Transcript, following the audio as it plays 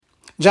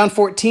John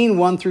 14,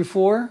 1 through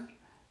 4,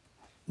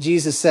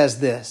 Jesus says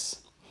this,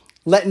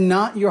 "Let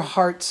not your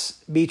hearts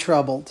be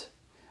troubled.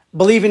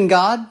 Believe in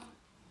God,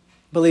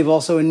 believe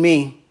also in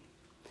me.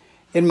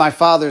 In my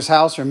Father's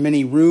house are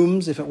many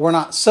rooms. If it were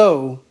not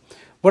so,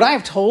 would I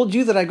have told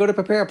you that I go to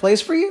prepare a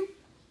place for you?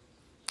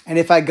 And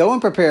if I go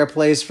and prepare a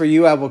place for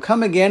you, I will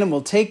come again and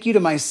will take you to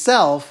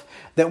myself,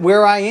 that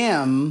where I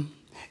am,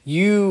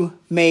 you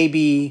may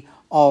be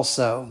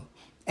also.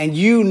 And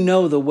you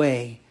know the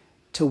way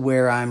to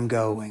where I'm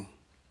going."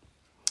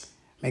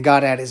 May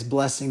God add his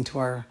blessing to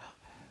our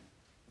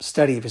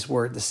study of his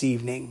word this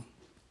evening.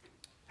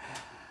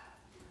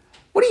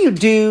 What do you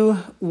do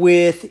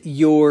with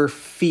your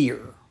fear?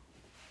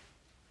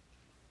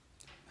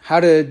 How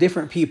do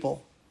different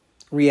people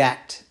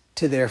react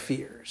to their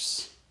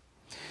fears?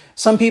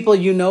 Some people,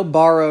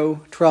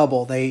 borrow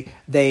trouble.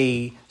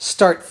 They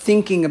start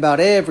thinking about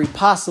every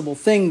possible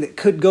thing that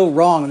could go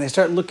wrong, and they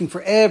start looking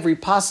for every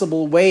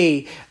possible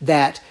way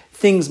that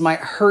things might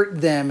hurt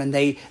them, and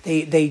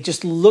they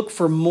just look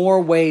for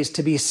more ways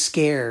to be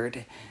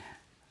scared.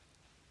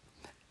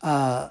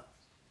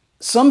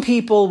 Some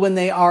people, when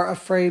they are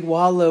afraid,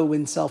 wallow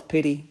in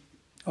self-pity.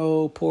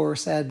 Oh, poor,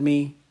 sad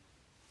me.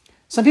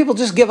 Some people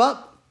just give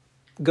up,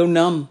 go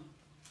numb.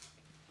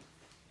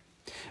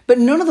 But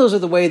none of those are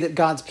the way that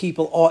God's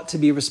people ought to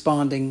be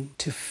responding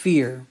to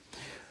fear.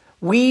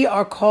 We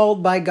are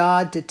called by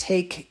God to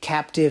take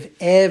captive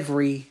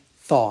every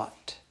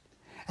thought.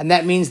 And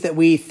that means that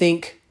we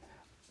think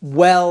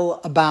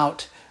well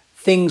about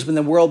things when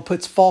the world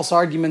puts false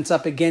arguments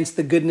up against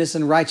the goodness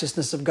and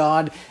righteousness of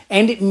God.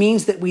 And it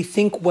means that we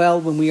think well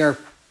when we are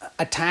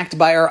attacked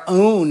by our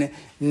own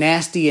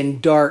nasty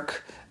and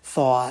dark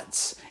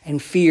thoughts.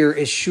 And fear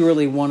is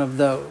surely one of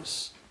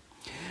those.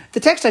 The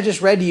text I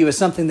just read to you is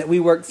something that we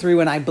worked through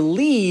in, I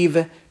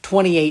believe,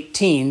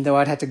 2018, though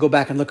I'd have to go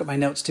back and look at my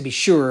notes to be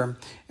sure,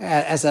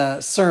 as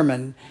a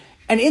sermon.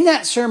 And in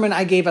that sermon,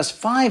 I gave us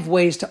 5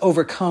 ways to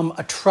overcome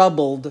a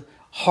troubled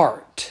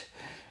heart.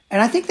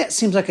 And I think that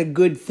seems like a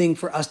good thing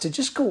for us to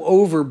just go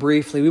over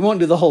briefly. We won't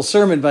do the whole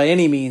sermon by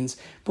any means,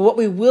 but what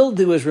we will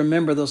do is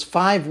remember those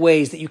 5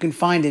 ways that you can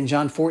find in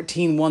John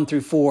 14, 1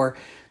 through 4,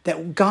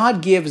 that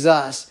God gives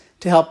us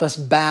to help us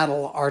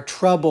battle our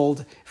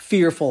troubled,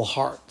 fearful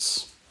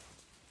hearts.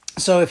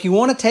 So if you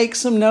want to take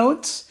some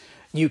notes,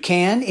 you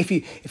can. If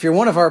you're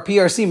one of our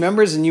PRC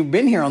members and you've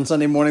been here on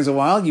Sunday mornings a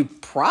while, you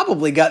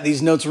probably got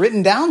these notes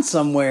written down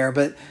somewhere,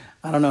 but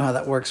I don't know how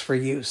that works for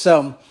you.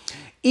 So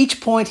each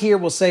point here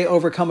will say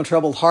overcome a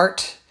troubled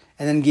heart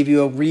and then give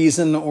you a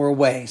reason or a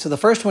way. So the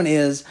first one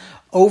is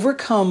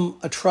overcome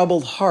a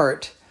troubled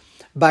heart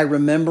by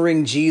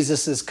remembering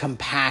Jesus'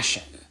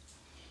 compassion.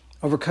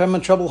 Overcome a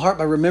troubled heart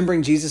by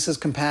remembering Jesus'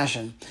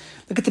 compassion.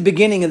 Look at the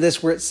beginning of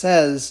this where it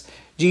says,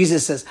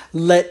 Jesus says,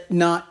 "Let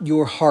not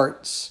your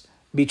hearts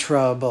be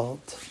troubled."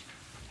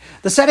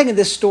 The setting of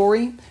this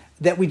story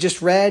that we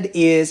just read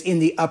is in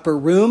the upper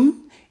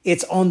room.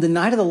 It's on the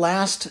night of the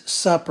Last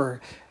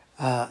Supper.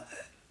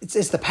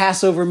 It's the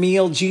Passover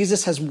meal.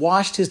 Jesus has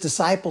washed his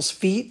disciples'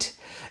 feet.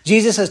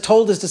 Jesus has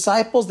told his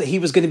disciples that he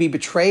was going to be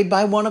betrayed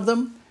by one of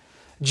them.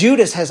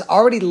 Judas has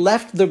already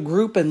left the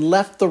group and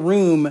left the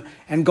room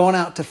and gone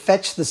out to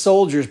fetch the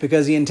soldiers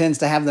because he intends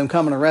to have them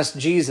come and arrest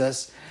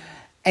Jesus.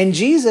 And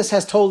Jesus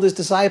has told his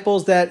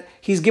disciples that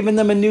he's given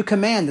them a new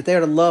command, that they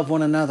are to love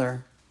one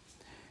another.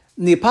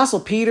 And the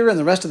Apostle Peter and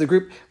the rest of the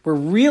group were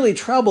really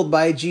troubled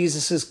by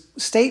Jesus'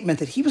 statement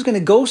that he was going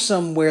to go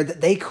somewhere that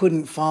they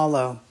couldn't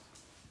follow.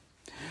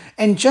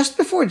 And just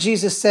before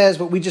Jesus says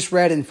what we just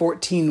read in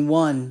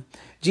 14:1,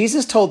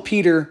 Jesus told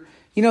Peter,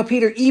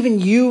 Peter, even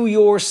you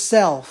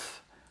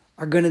yourself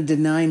are going to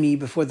deny me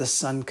before the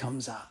sun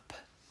comes up.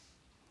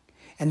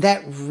 And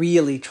that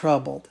really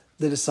troubled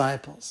the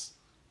disciples.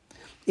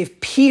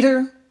 If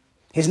Peter,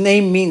 his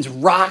name means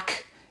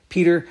rock,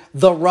 Peter,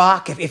 the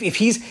rock, if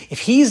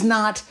he's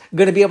not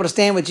going to be able to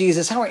stand with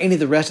Jesus, how are any of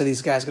the rest of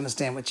these guys going to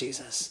stand with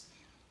Jesus?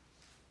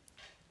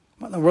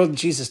 What in the world is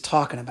Jesus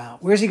talking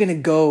about? Where's he going to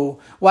go?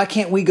 Why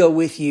can't we go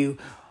with you?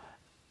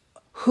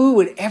 Who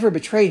would ever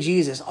betray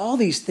Jesus? All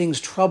these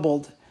things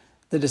troubled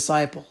the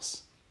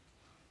disciples.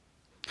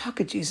 How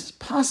could Jesus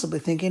possibly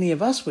think any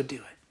of us would do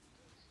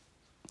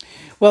it?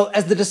 Well,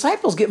 as the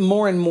disciples get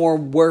more and more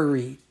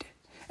worried,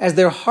 as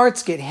their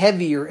hearts get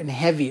heavier and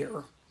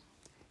heavier,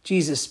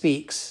 Jesus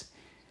speaks.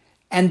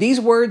 And these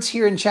words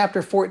here in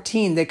chapter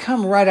 14, they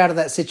come right out of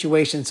that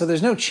situation, so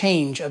there's no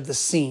change of the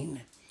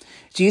scene.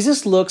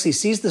 Jesus looks, he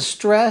sees the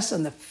stress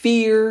and the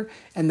fear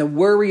and the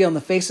worry on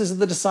the faces of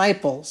the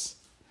disciples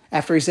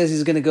after he says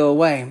he's going to go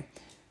away.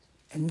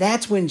 And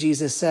that's when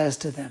Jesus says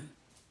to them,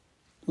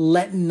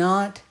 "Let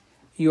not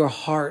your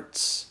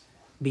hearts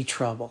be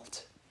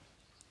troubled."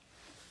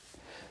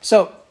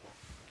 So,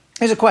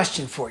 here's a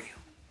question for you.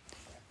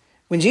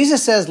 When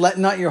Jesus says, "Let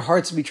not your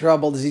hearts be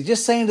troubled," is he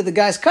just saying to the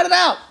guys, cut it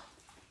out?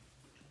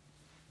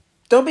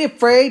 Don't be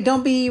afraid.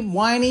 Don't be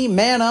whiny.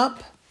 Man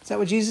up. Is that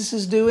what Jesus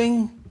is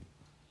doing?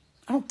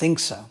 I don't think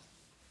so.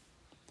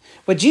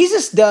 What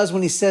Jesus does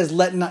when he says,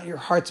 "Let not your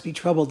hearts be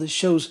troubled," it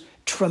shows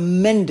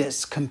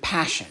tremendous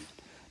compassion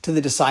to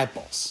the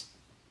disciples.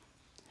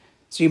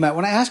 So you might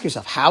want to ask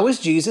yourself, how is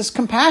Jesus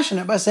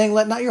compassionate by saying,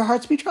 let not your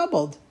hearts be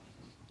troubled?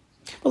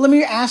 Well, let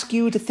me ask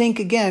you to think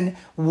again,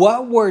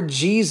 what were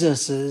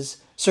Jesus's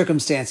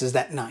circumstances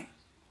that night?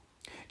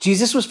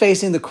 Jesus was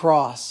facing the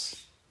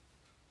cross.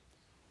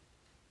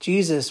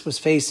 Jesus was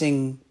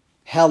facing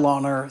hell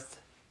on earth.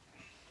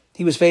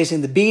 He was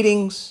facing the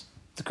beatings,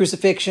 the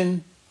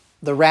crucifixion,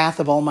 the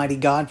wrath of Almighty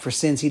God for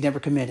sins he'd never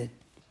committed.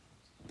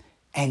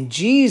 And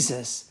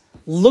Jesus,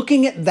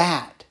 looking at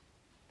that,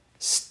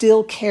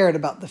 still cared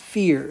about the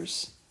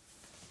fears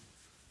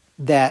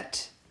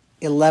that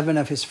 11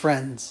 of his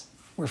friends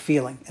were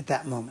feeling at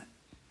that moment.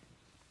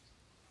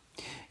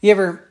 You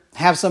ever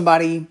have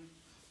somebody,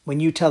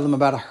 when you tell them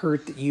about a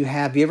hurt that you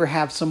have, you ever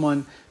have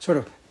someone sort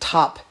of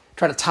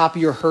try to top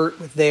your hurt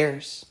with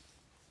theirs?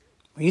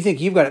 When you think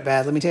you've got it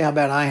bad, let me tell you how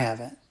bad I have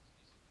it.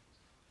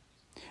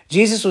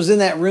 Jesus was in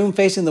that room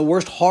facing the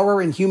worst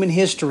horror in human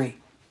history.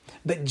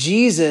 But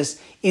Jesus,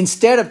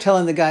 instead of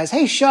telling the guys,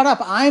 hey, shut up,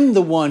 I'm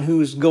the one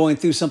who's going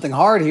through something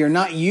hard here,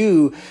 not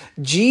you,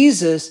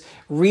 Jesus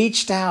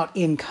reached out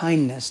in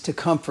kindness to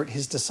comfort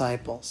his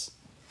disciples.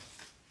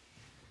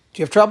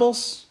 Do you have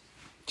troubles?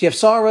 Do you have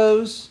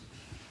sorrows?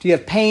 Do you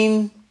have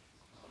pain?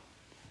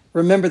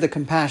 Remember the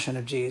compassion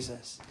of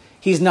Jesus.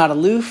 He's not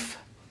aloof.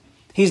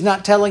 He's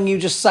not telling you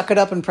just suck it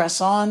up and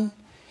press on.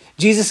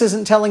 Jesus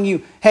isn't telling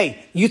you,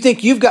 hey, you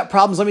think you've got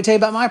problems, let me tell you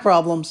about my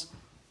problems.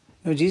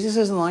 No, Jesus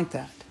isn't like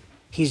that.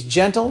 He's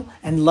gentle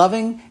and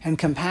loving and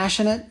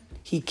compassionate.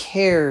 He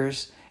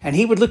cares. And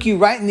he would look you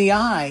right in the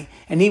eye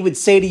and he would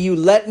say to you,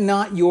 let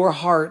not your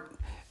heart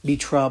be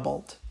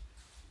troubled.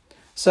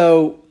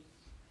 So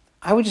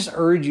I would just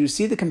urge you,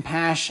 see the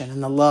compassion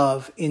and the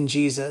love in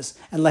Jesus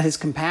and let his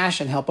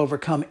compassion help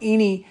overcome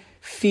any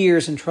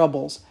fears and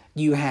troubles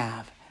you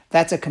have.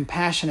 That's a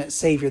compassionate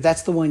Savior.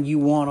 That's the one you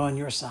want on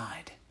your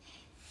side.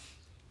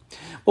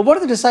 Well, what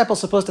are the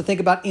disciples supposed to think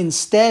about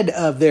instead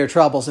of their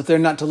troubles if they're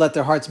not to let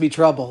their hearts be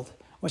troubled?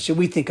 What should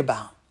we think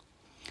about?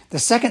 The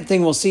second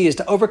thing we'll see is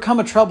to overcome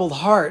a troubled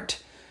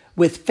heart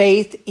with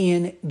faith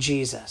in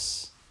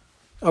Jesus.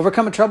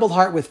 Overcome a troubled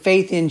heart with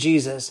faith in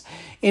Jesus.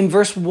 In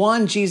verse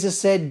 1, Jesus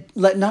said,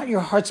 let not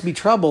your hearts be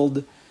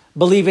troubled.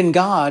 Believe in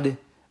God.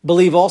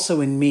 Believe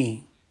also in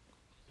me.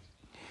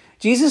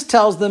 Jesus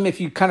tells them, if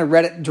you kind of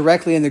read it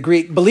directly in the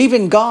Greek, believe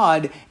in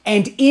God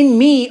and in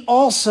me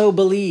also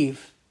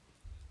believe.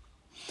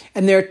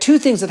 And there are two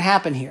things that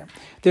happen here.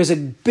 There's a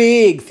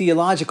big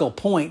theological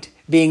point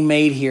being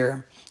made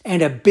here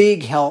and a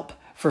big help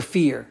for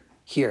fear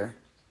here.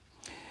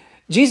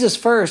 Jesus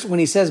first, when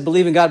he says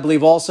believe in God,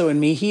 believe also in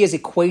me, he is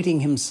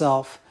equating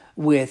himself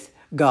with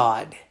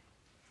God.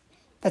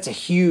 That's a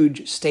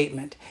huge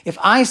statement. If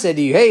I said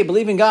to you, hey,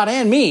 believe in God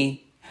and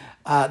me,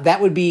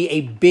 that would be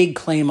a big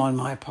claim on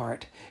my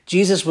part.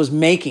 Jesus was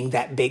making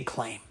that big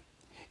claim.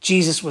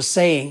 Jesus was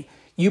saying,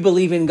 you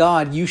believe in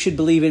God, you should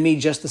believe in me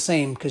just the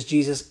same, because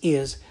Jesus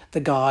is the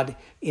God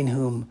in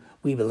whom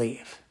we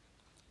believe.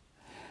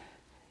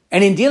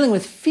 And in dealing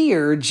with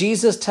fear,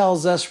 Jesus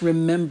tells us,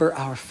 remember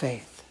our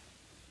faith.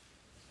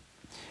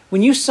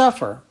 When you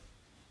suffer,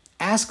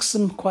 ask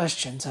some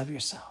questions of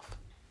yourself.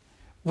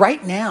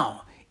 Right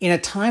now, in a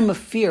time of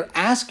fear,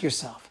 ask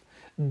yourself,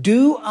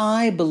 do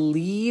I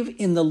believe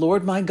in the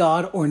Lord my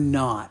God or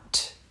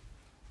not?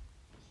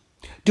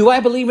 Do I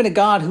believe in a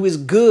God who is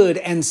good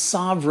and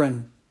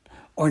sovereign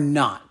or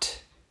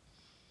not?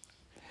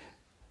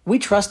 We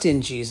trust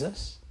in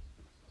Jesus.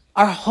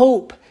 Our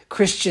hope,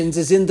 Christians,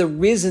 is in the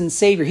risen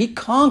Savior. He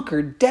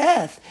conquered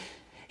death.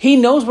 He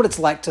knows what it's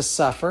like to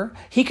suffer.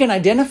 He can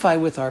identify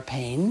with our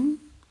pain.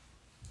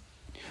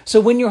 So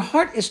when your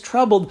heart is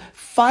troubled,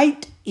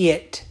 fight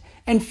it.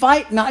 And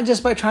fight not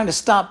just by trying to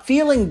stop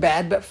feeling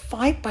bad, but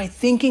fight by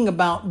thinking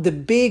about the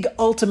big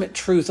ultimate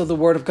truth of the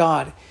Word of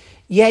God.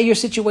 Yeah, your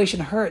situation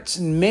hurts,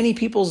 and many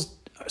people's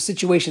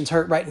situations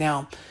hurt right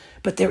now.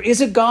 But there is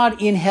a God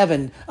in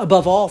heaven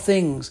above all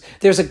things.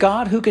 There's a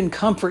God who can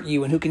comfort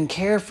you and who can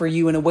care for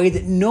you in a way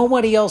that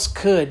nobody else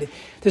could.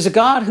 There's a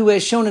God who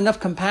has shown enough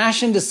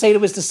compassion to say to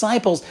his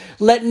disciples,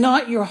 let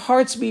not your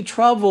hearts be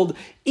troubled,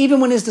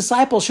 even when his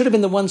disciples should have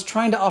been the ones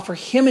trying to offer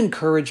him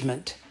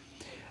encouragement.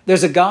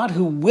 There's a God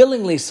who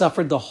willingly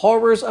suffered the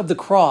horrors of the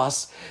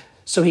cross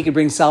so he could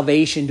bring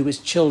salvation to his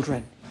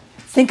children.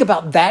 Think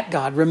about that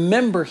God.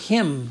 Remember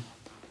him,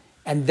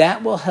 and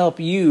that will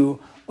help you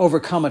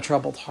overcome a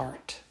troubled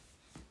heart.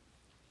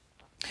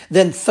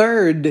 Then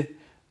third,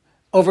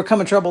 overcome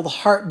a troubled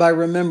heart by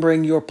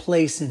remembering your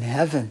place in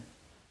heaven.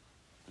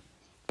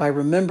 By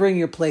remembering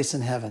your place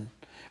in heaven.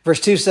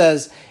 Verse 2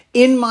 says,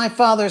 in my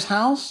Father's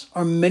house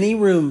are many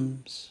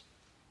rooms.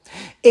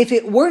 If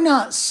it were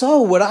not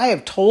so, would I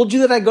have told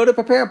you that I go to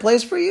prepare a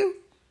place for you?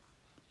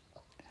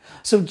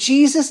 So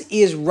Jesus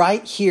is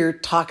right here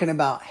talking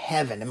about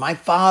heaven. In my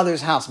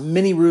Father's house,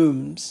 many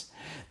rooms.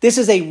 This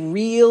is a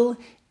real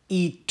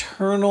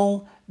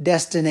eternal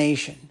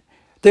destination.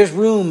 There's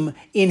room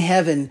in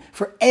heaven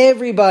for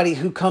everybody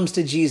who comes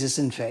to Jesus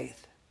in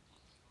faith.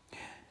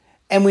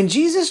 And when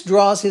Jesus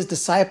draws his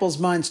disciples'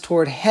 minds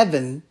toward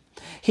heaven,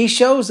 He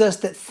shows us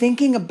that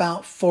thinking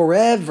about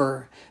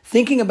forever,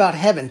 thinking about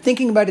heaven,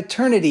 thinking about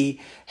eternity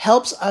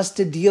helps us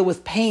to deal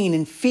with pain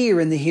and fear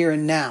in the here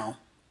and now.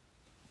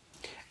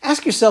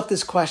 Ask yourself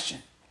this question.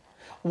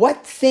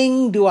 What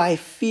thing do I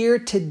fear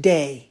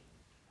today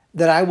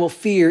that I will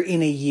fear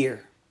in a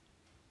year?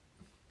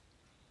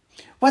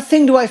 What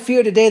thing do I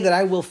fear today that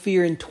I will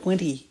fear in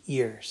 20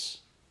 years?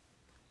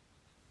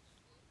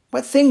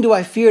 What thing do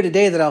I fear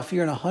today that I'll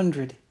fear in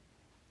 100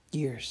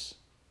 years?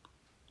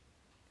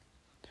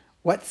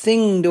 What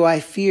thing do I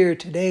fear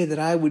today that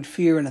I would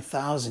fear in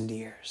 1,000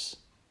 years?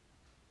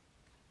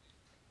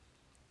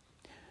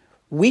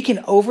 We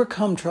can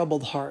overcome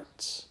troubled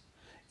hearts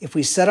if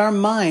we set our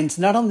minds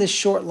not on this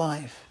short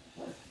life,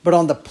 but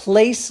on the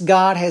place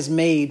God has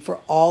made for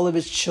all of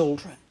his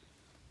children.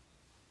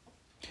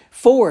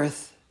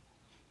 Fourth,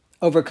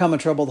 overcome a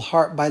troubled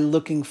heart by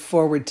looking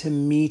forward to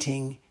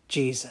meeting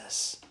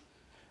Jesus.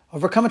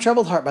 Overcome a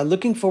troubled heart by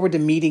looking forward to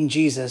meeting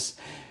Jesus.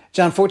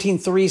 John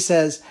 14:3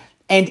 says,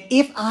 "And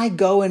if I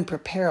go and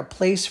prepare a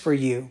place for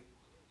you,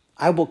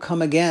 I will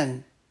come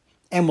again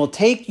and will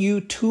take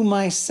you to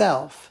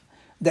myself,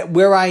 that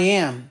where I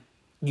am,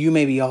 you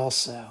may be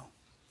also."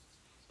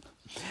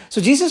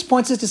 So Jesus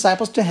points his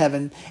disciples to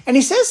heaven, and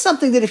he says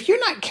something that if you're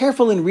not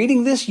careful in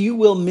reading this, you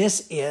will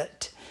miss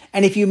it.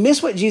 And if you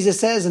miss what Jesus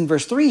says in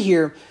verse 3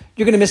 here,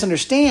 you're going to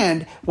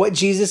misunderstand what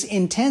Jesus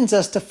intends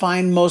us to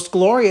find most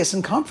glorious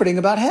and comforting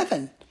about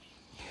heaven.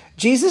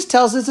 Jesus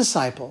tells his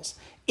disciples,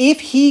 if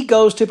he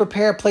goes to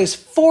prepare a place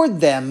for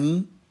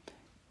them,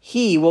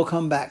 he will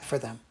come back for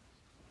them.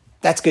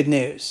 That's good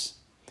news.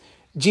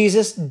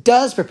 Jesus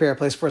does prepare a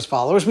place for his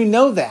followers. We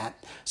know that.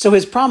 So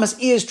his promise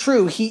is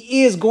true.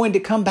 He is going to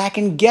come back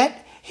and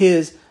get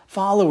his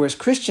followers.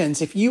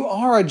 Christians, if you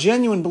are a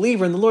genuine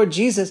believer in the Lord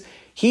Jesus,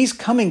 he's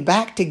coming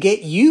back to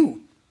get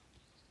you.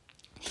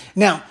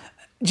 Now,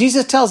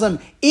 Jesus tells them,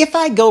 if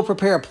I go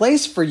prepare a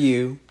place for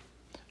you,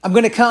 I'm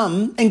going to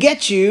come and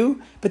get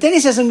you. But then he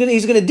says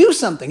he's going to do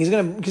something. He's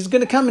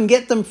going to come and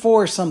get them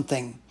for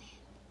something.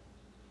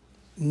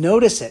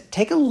 Notice it.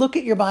 Take a look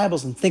at your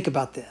Bibles and think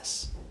about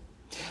this.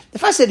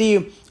 If I said to you,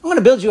 I'm going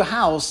to build you a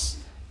house,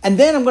 and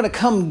then I'm going to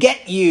come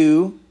get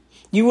you,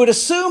 you would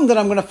assume that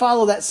I'm going to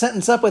follow that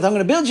sentence up with, I'm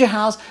going to build you a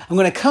house, I'm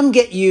going to come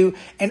get you,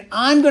 and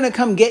I'm going to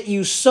come get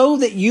you so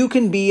that you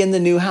can be in the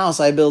new house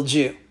I build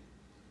you.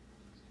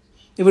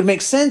 It would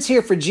make sense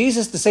here for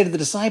Jesus to say to the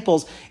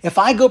disciples, if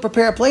I go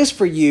prepare a place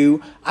for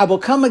you, I will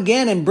come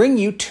again and bring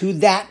you to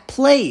that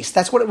place.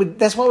 That's what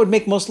would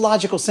make most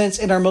logical sense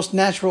in our most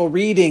natural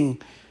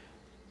reading.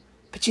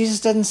 But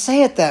Jesus doesn't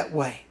say it that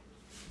way.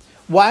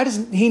 Why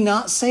does he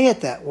not say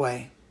it that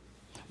way?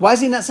 Why is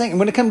he not saying, I'm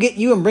going to come get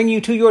you and bring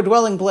you to your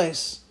dwelling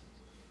place?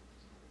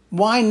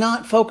 Why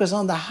not focus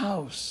on the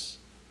house?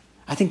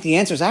 I think the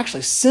answer is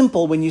actually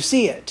simple when you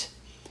see it.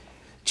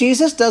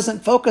 Jesus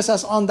doesn't focus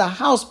us on the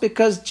house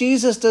because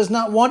Jesus does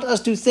not want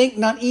us to think,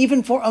 not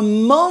even for a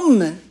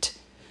moment,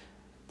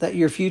 that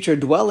your future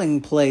dwelling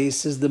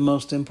place is the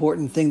most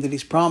important thing that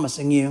he's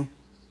promising you.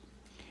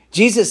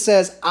 Jesus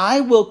says,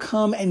 I will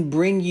come and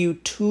bring you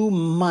to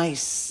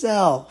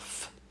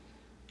myself.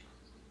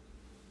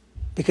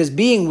 Because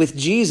being with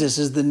Jesus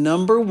is the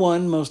number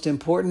one most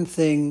important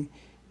thing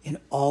in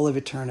all of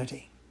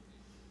eternity.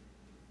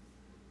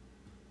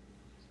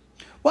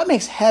 What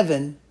makes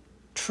heaven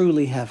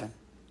truly heaven?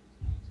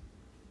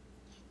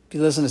 If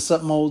you listen to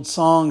some old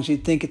songs,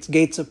 you'd think it's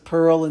gates of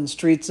pearl and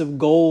streets of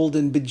gold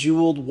and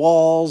bejeweled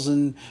walls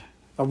and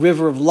a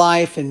river of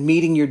life and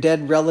meeting your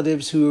dead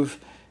relatives who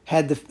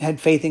have had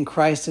faith in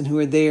Christ and who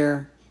are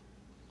there.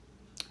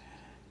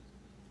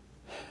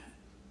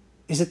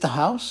 Is it the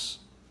house?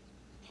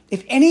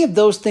 If any of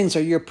those things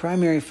are your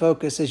primary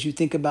focus as you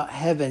think about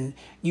heaven,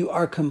 you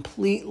are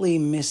completely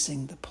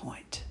missing the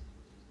point.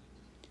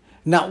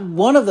 Not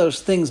one of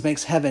those things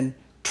makes heaven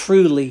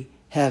truly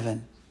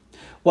heaven.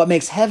 What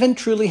makes heaven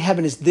truly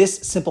heaven is this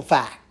simple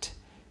fact.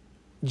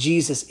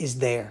 Jesus is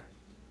there.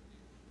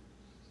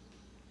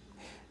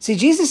 See,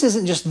 Jesus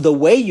isn't just the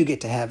way you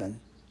get to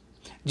heaven.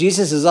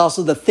 Jesus is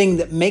also the thing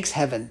that makes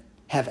heaven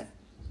heaven.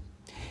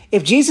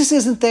 If Jesus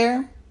isn't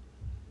there,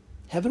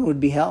 heaven would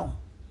be hell.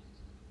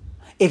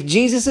 If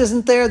Jesus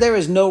isn't there, there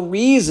is no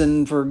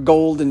reason for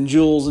gold and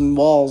jewels and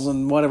walls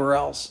and whatever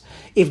else.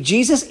 If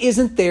Jesus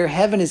isn't there,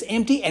 heaven is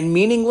empty and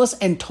meaningless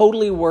and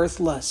totally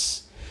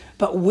worthless.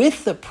 But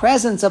with the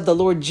presence of the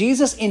Lord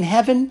Jesus in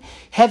heaven,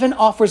 heaven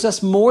offers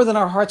us more than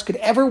our hearts could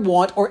ever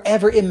want or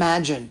ever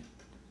imagine.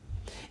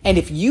 And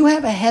if you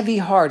have a heavy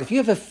heart, if you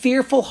have a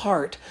fearful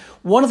heart,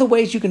 one of the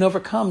ways you can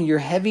overcome your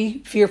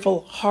heavy,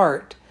 fearful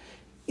heart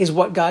is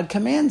what God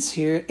commands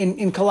here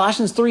in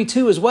Colossians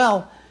 3:2 as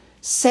well.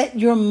 Set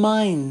your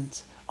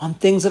minds on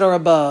things that are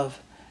above,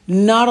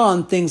 not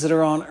on things that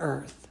are on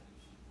earth.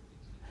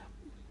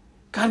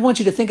 God wants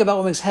you to think about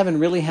what makes heaven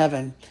really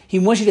heaven. He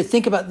wants you to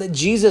think about that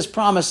Jesus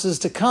promises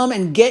to come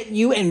and get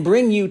you and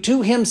bring you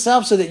to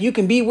himself so that you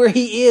can be where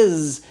he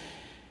is,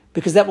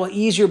 because that will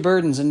ease your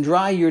burdens and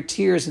dry your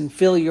tears and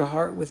fill your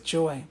heart with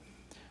joy.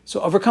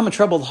 So overcome a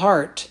troubled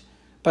heart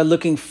by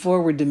looking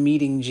forward to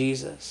meeting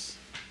Jesus.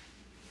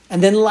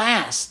 And then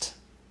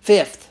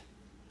fifth,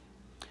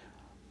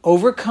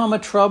 overcome a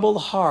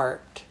troubled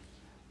heart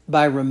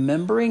by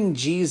remembering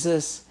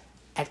Jesus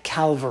at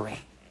Calvary.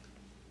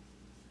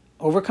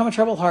 Overcome a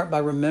troubled heart by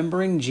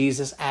remembering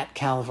Jesus at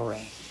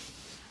Calvary.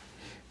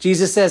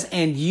 Jesus says,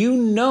 and you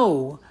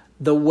know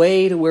the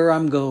way to where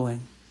I'm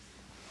going.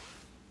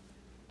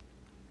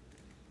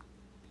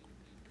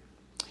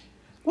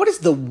 What is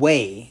the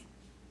way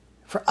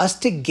for us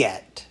to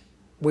get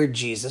where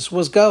Jesus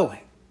was going?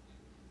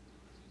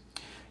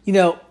 You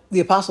know,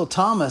 the Apostle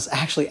Thomas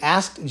actually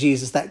asked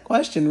Jesus that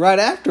question right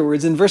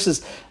afterwards. In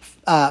verses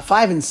 5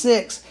 and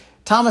 6,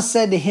 Thomas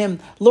said to him,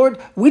 Lord,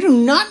 we do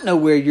not know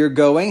where you're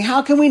going.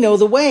 How can we know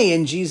the way?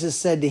 And Jesus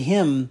said to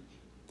him,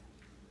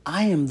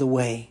 I am the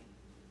way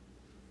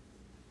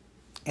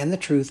and the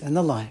truth and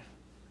the life.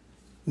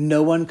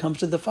 No one comes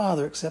to the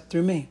Father except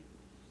through me.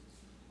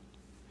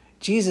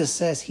 Jesus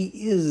says he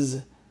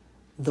is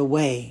the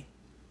way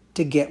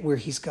to get where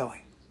he's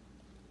going.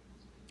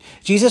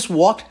 Jesus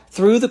walked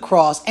through the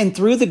cross and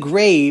through the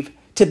grave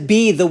to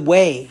be the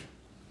way.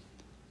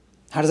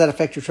 How does that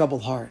affect your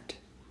troubled heart?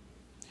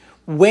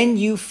 When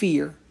you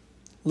fear,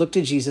 look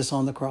to Jesus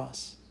on the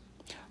cross.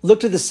 Look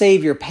to the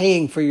Savior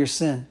paying for your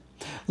sin.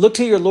 Look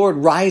to your Lord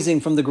rising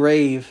from the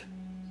grave.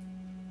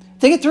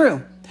 Think it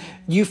through.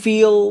 You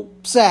feel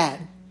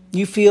sad.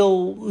 You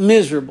feel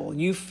miserable.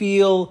 You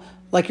feel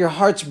like your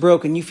heart's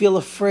broken. You feel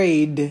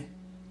afraid.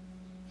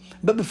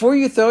 But before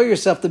you throw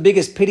yourself the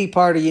biggest pity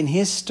party in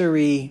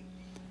history,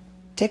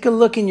 take a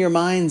look in your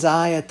mind's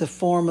eye at the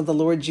form of the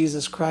Lord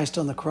Jesus Christ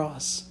on the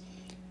cross.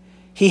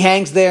 He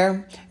hangs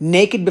there,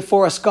 naked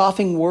before a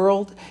scoffing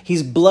world.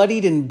 He's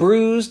bloodied and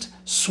bruised,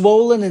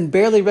 swollen and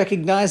barely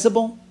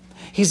recognizable.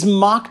 He's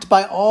mocked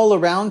by all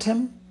around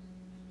him.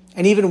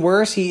 And even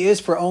worse, he is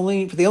for the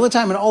only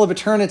time in all of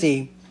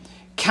eternity,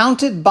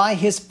 counted by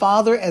his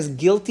Father as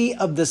guilty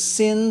of the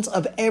sins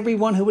of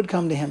everyone who would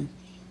come to him.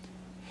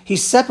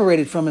 He's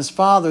separated from his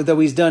Father, though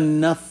he's done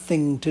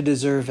nothing to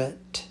deserve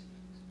it.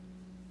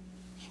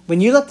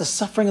 When you let the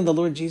suffering of the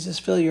Lord Jesus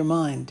fill your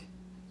mind,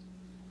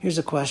 here's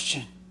a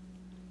question.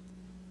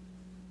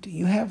 Do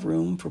you have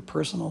room for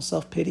personal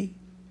self-pity?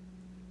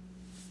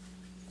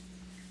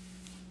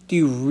 Do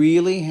you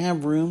really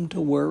have room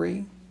to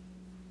worry?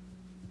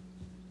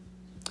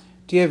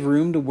 Do you have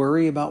room to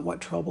worry about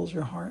what troubles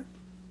your heart?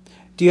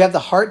 Do you have the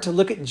heart to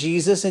look at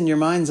Jesus in your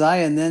mind's eye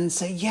and then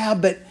say, yeah,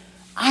 but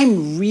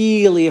I'm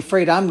really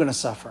afraid I'm going to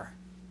suffer?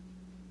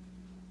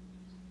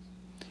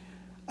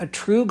 A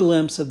true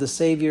glimpse of the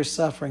Savior's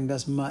suffering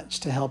does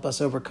much to help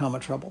us overcome a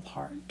troubled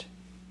heart.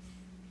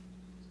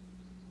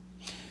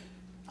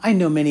 I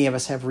know many of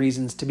us have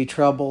reasons to be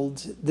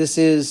troubled. This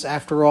is,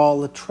 after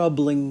all, a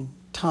troubling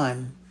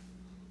time.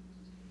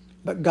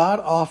 But God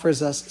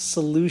offers us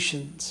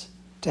solutions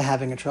to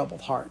having a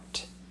troubled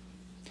heart.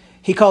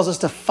 He calls us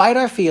to fight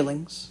our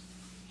feelings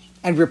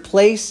and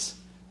replace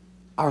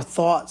our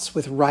thoughts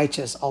with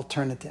righteous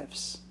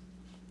alternatives.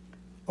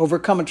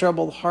 Overcome a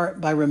troubled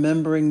heart by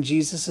remembering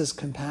Jesus'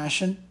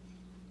 compassion.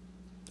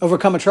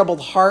 Overcome a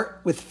troubled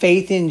heart with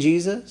faith in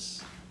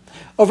Jesus.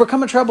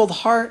 Overcome a troubled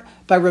heart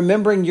by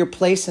remembering your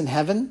place in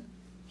heaven.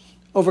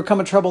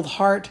 Overcome a troubled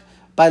heart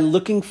by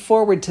looking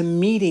forward to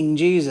meeting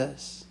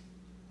Jesus.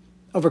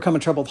 Overcome a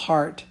troubled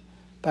heart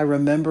by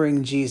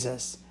remembering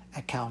Jesus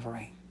at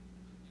Calvary.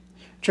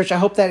 Church, I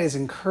hope that is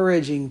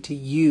encouraging to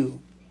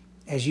you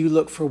as you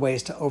look for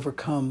ways to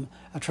overcome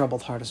a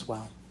troubled heart as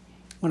well.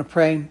 I want to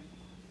pray, and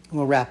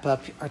we'll wrap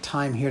up our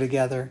time here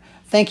together.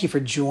 Thank you for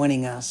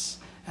joining us,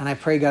 and I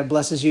pray God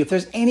blesses you. If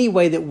there's any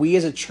way that we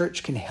as a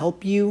church can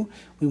help you,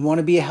 we want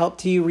to be a help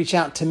to you. Reach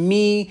out to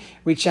me,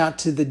 reach out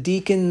to the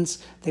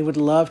deacons. They would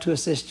love to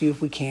assist you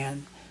if we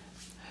can.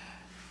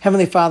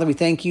 Heavenly Father, we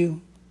thank you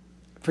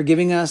for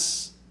giving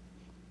us,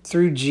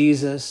 through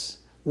Jesus,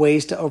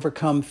 ways to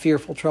overcome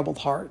fearful, troubled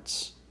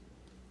hearts.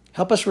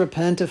 Help us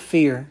repent of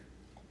fear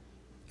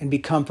and be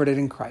comforted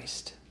in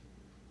Christ.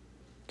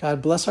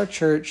 God, bless our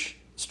church.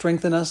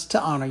 Strengthen us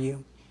to honor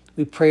you.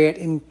 We pray it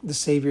in the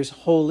Savior's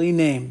holy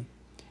name.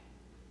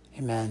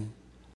 Amen.